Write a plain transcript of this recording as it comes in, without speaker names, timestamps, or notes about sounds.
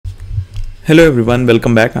Hello everyone,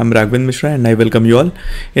 welcome back. I'm Raghavan Mishra and I welcome you all.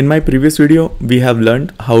 In my previous video, we have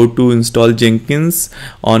learned how to install Jenkins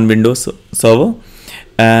on Windows Server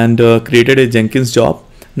and created a Jenkins job.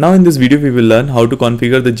 Now in this video, we will learn how to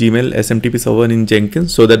configure the Gmail SMTP server in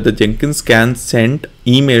Jenkins so that the Jenkins can send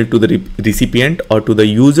email to the recipient or to the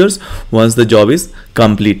users once the job is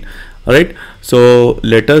complete. Alright, so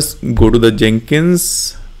let us go to the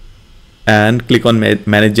Jenkins and click on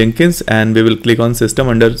Manage Jenkins, and we will click on System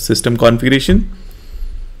under System Configuration.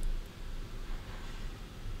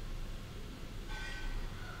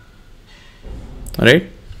 Alright,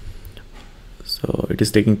 so it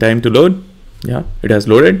is taking time to load. Yeah, it has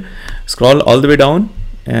loaded. Scroll all the way down,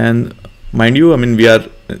 and mind you, we are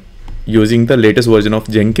using the latest version of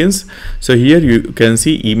Jenkins. So here you can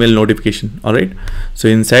see email notification. All right, so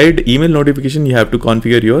inside email notification you have to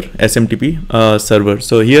configure your SMTP server.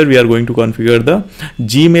 So here we are going to configure the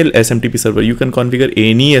Gmail SMTP server. You can configure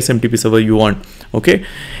any SMTP server you want. Okay,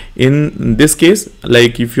 in this case,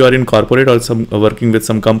 like if you are in corporate or some working with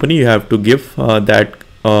some company, you have to give that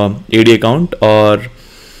AD account or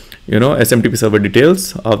SMTP server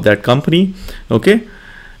details of that company. Okay,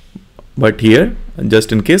 but here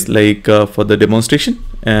just in case, like for the demonstration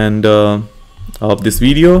and of this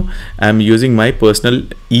video, I'm using my personal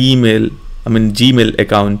Gmail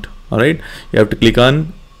account. All right, you have to click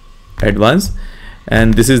on advanced,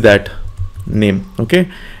 and this is that name. Okay,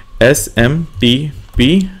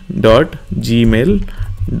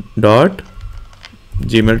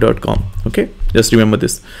 smtp.gmail.com. okay, just remember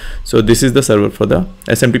this. So this is the server for the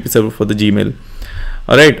SMTP server for the Gmail.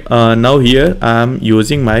 All right, now here I am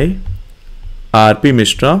using my RP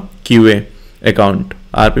Mishra QA account,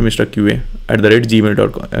 RP Mishra QA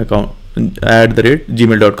 @gmail.com account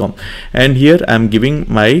 @gmail.com, and here I am giving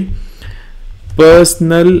my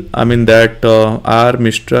personal R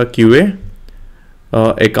Mishra QA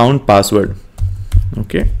account password.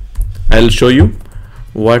 Okay, I'll show you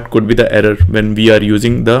what could be the error when we are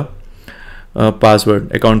using the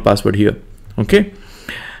account password here. Okay,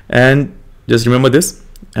 and just remember this.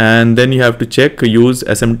 And then you have to check Use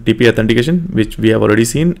SMTP authentication, which we have already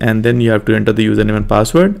seen, and then you have to enter the username and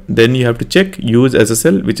password. Then you have to check Use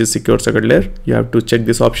SSL, which is secure circuit layer. You have to check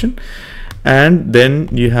this option, and then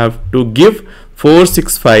you have to give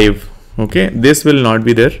 465. Okay, this will not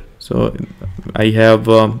be there, so I have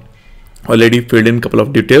already filled in a couple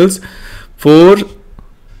of details.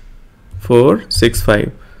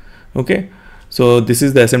 465. Okay, so this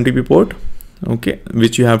is the SMTP port, okay,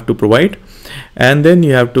 which you have to provide. And then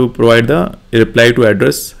you have to provide the reply to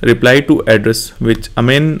address, which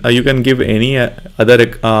you can give any other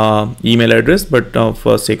email address, but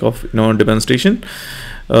for sake of demonstration,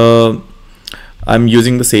 I'm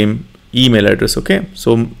using the same email address. Okay,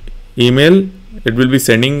 so email, it will be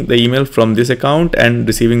sending the email from this account and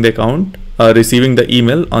receiving the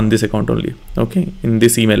email on this account only. Okay, in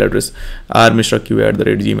this email address,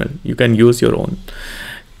 rmishraqa@gmail. You can use your own.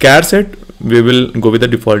 Char set, we will go with the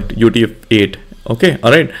default UTF-8. Okay,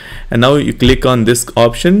 all right, and now you click on this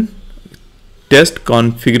option, test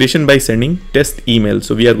configuration by sending test email.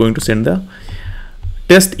 So we are going to send the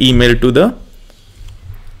test email to the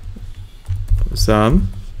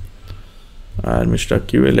Mr.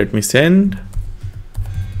 QA. Let me send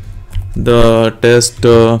the test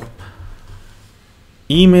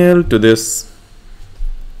email to this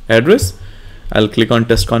address. I'll click on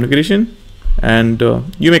test configuration, and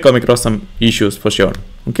you may come across some issues for sure.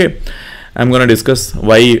 Okay, I'm going to discuss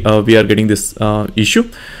why we are getting this issue.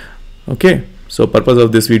 Okay, so purpose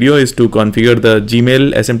of this video is to configure the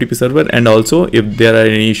Gmail SMTP server, and also if there are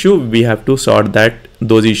any issue, we have to sort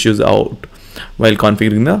those issues out while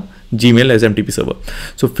configuring the Gmail SMTP server.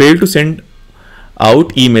 So failed to send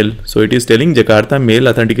out email, so it is telling Jakarta.mail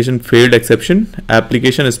authentication failed exception,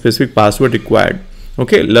 application specific password required.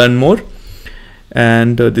 Okay, learn more.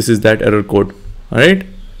 And this is that error code. All right,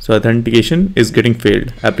 so authentication is getting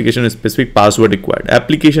failed, application specific password required.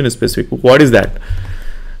 Application specific, what is that?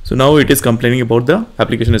 So now it is complaining about the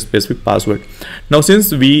application specific password. Now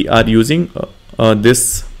since we are using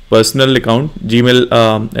this personal account Gmail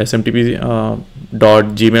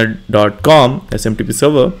smtp.gmail.com SMTP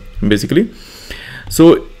server basically,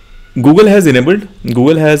 so Google has enabled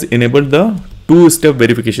the two-step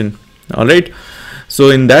verification. All right, so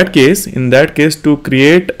in that case, to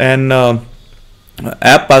create an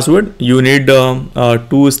app password, you need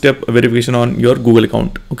two-step verification on your Google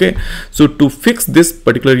account. Okay, so to fix this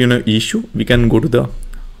particular issue, we can go to the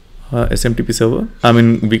SMTP server.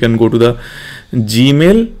 We can go to the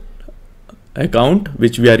Gmail account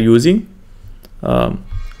which we are using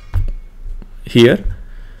here.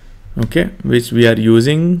 Okay, which we are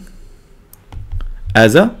using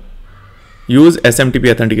as a use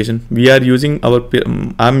SMTP authentication. We are using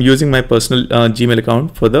I'm using my personal Gmail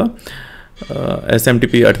account for the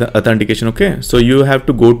SMTP authentication. Okay, so you have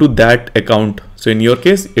to go to that account. So in your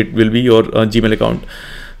case it will be your Gmail account.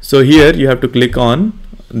 So here you have to click on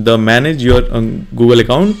the manage your Google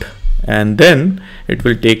account, and then it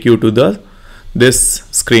will take you to this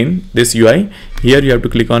screen, this UI. Here you have to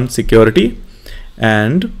click on security,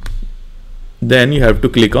 and then you have to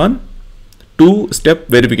click on two-step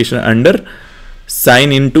verification under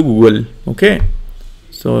sign into Google. Okay,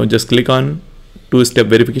 so just click on two-step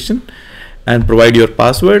verification and provide your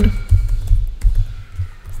password.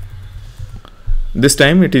 This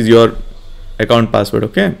time it is your account password.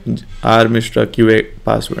 Okay, rmishra.qa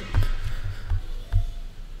password.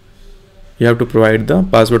 You have to provide the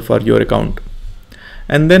password for your account,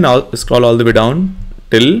 and then I'll scroll all the way down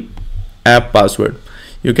till app password.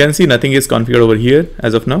 You can see nothing is configured over here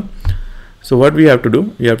as of now. So what we have to do,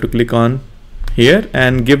 we have to click on here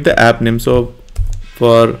and give the app name. So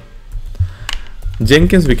for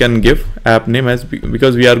Jenkins we can give app name as,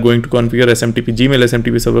 because we are going to configure SMTP Gmail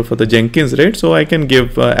SMTP server for the Jenkins, right? So I can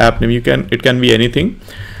give app name. It can be anything,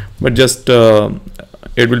 but just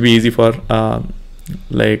it will be easy for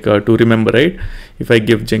to remember, right, if I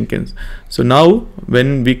give Jenkins. So now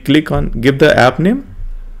when we click on give the app name,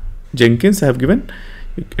 Jenkins I have given,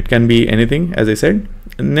 it can be anything as I said,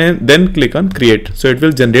 and then click on create. So it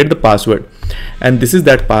will generate the password, and this is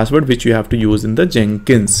that password which you have to use in the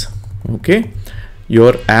Jenkins. Okay,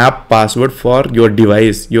 your app password for your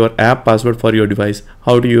device,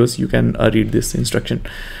 how to use, you can read this instruction,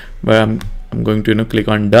 but I'm going to click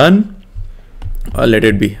on done, or let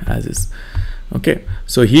it be as is. Okay,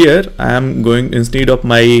 so here I am going, instead of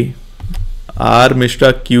my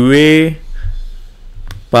rmishra.qa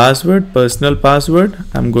password, personal password,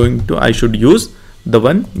 I should use the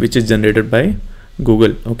one which is generated by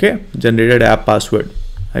Google. Okay, generated app password.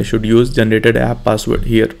 I should use generated app password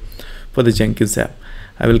here for the Jenkins app.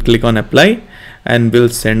 I will click on apply and will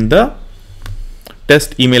send the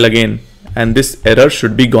test email again, and this error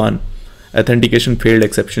should be gone. Authentication failed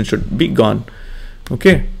exception should be gone.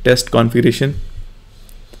 Okay, test configuration.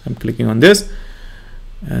 I'm clicking on this,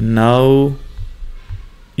 and now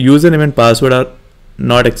username and password are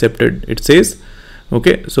not accepted, it says.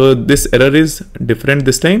 Okay, so this error is different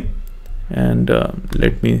this time, and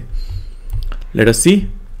let us see.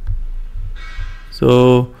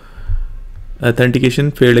 So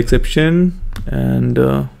authentication failed exception, and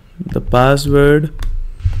the password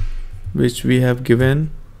which we have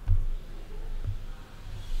given,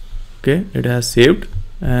 okay, it has saved.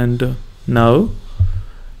 And now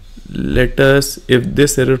let us, if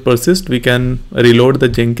this error persists, we can reload the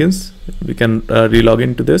Jenkins. We can relog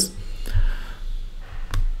into this.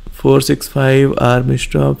 465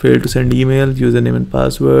 rmishra failed to send email, username and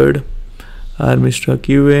password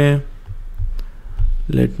rmishra.qa.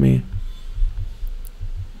 Let me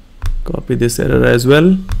copy this error as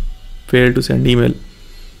well, failed to send email.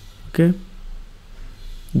 Okay,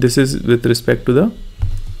 this is with respect to the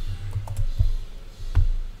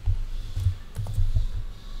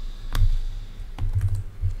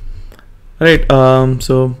right.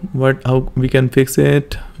 So how we can fix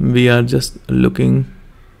it, we are just looking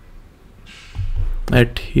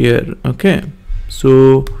at here. Okay,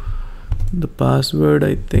 so the password,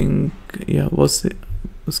 I think, yeah, was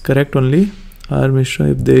correct only.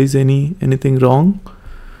 rmishra, if there is anything wrong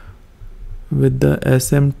with the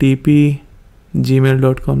SMTP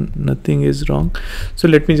gmail.com, nothing is wrong. So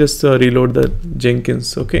let me just reload the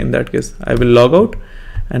Jenkins. Okay, in that case I will log out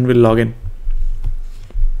and will log in.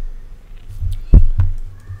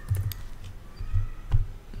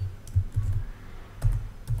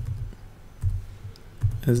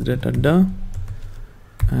 sdat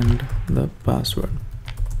and the password.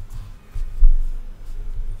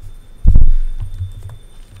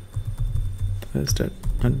 Sdat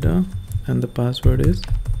and the password is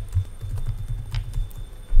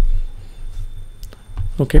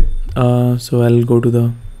okay. So I'll go to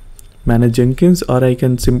the Manage Jenkins, or I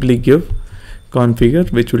can simply give configure,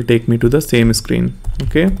 which will take me to the same screen.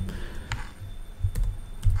 Okay,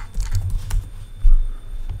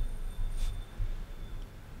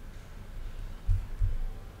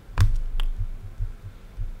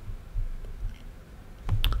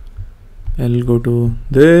 I'll go to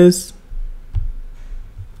this,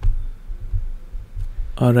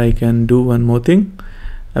 or I can do one more thing.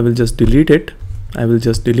 I will just delete it. I will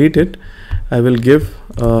give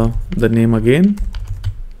the name again.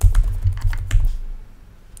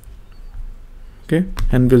 Okay,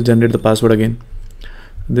 and we'll generate the password again.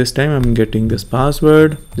 This time I'm getting this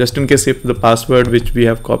password, just in case if the password which we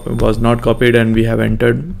have copied was not copied and we have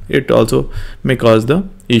entered, it also may cause the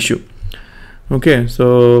issue. Okay,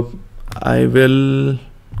 so I will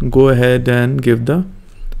go ahead and give the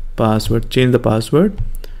password, change the password,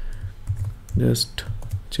 just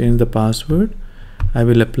change the password. I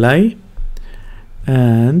will apply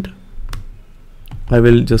and I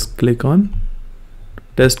will just click on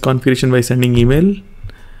test configuration by sending email,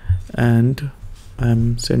 and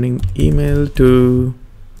I'm sending email to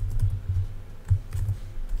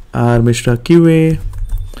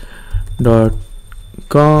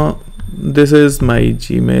rmishraqa.com. This is my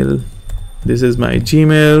Gmail. This is my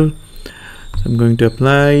Gmail. So I'm going to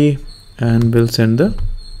apply and will send the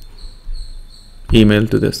email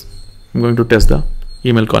to this. I'm going to test the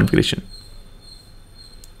email configuration.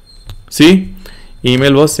 See,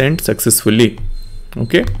 email was sent successfully.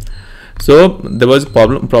 Okay, so there was a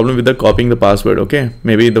problem with the copying the password. Okay,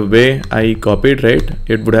 maybe the way I copied, right,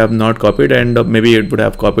 it would have not copied, and maybe it would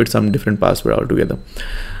have copied some different password altogether.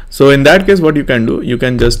 So in that case, what you can do, you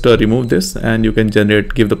can just remove this and you can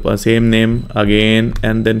generate, give the same name again,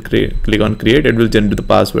 and then click on create. It will generate the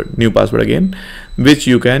password, new password again, which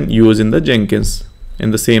you can use in the Jenkins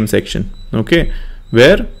in the same section. Okay,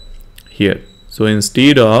 where? Here. So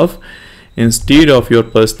instead of your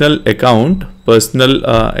personal account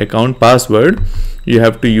password, you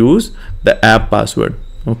have to use the app password.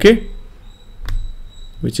 Okay,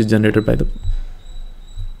 which is generated by the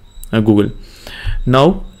Google.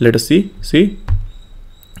 Now let us see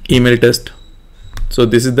email test. So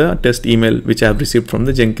this is the test email which I have received from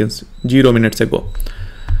the Jenkins 0 minutes ago.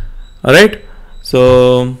 All right,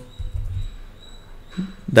 so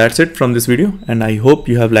that's it from this video, and I hope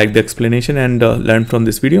you have liked the explanation and learned from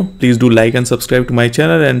this video. Please do like and subscribe to my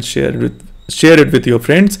channel and share it with your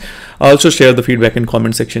friends. Also share the feedback in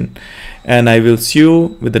comment section, and I will see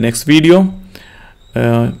you with the next video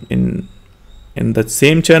in the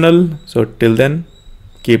same channel. So till then,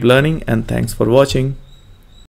 keep learning, and thanks for watching.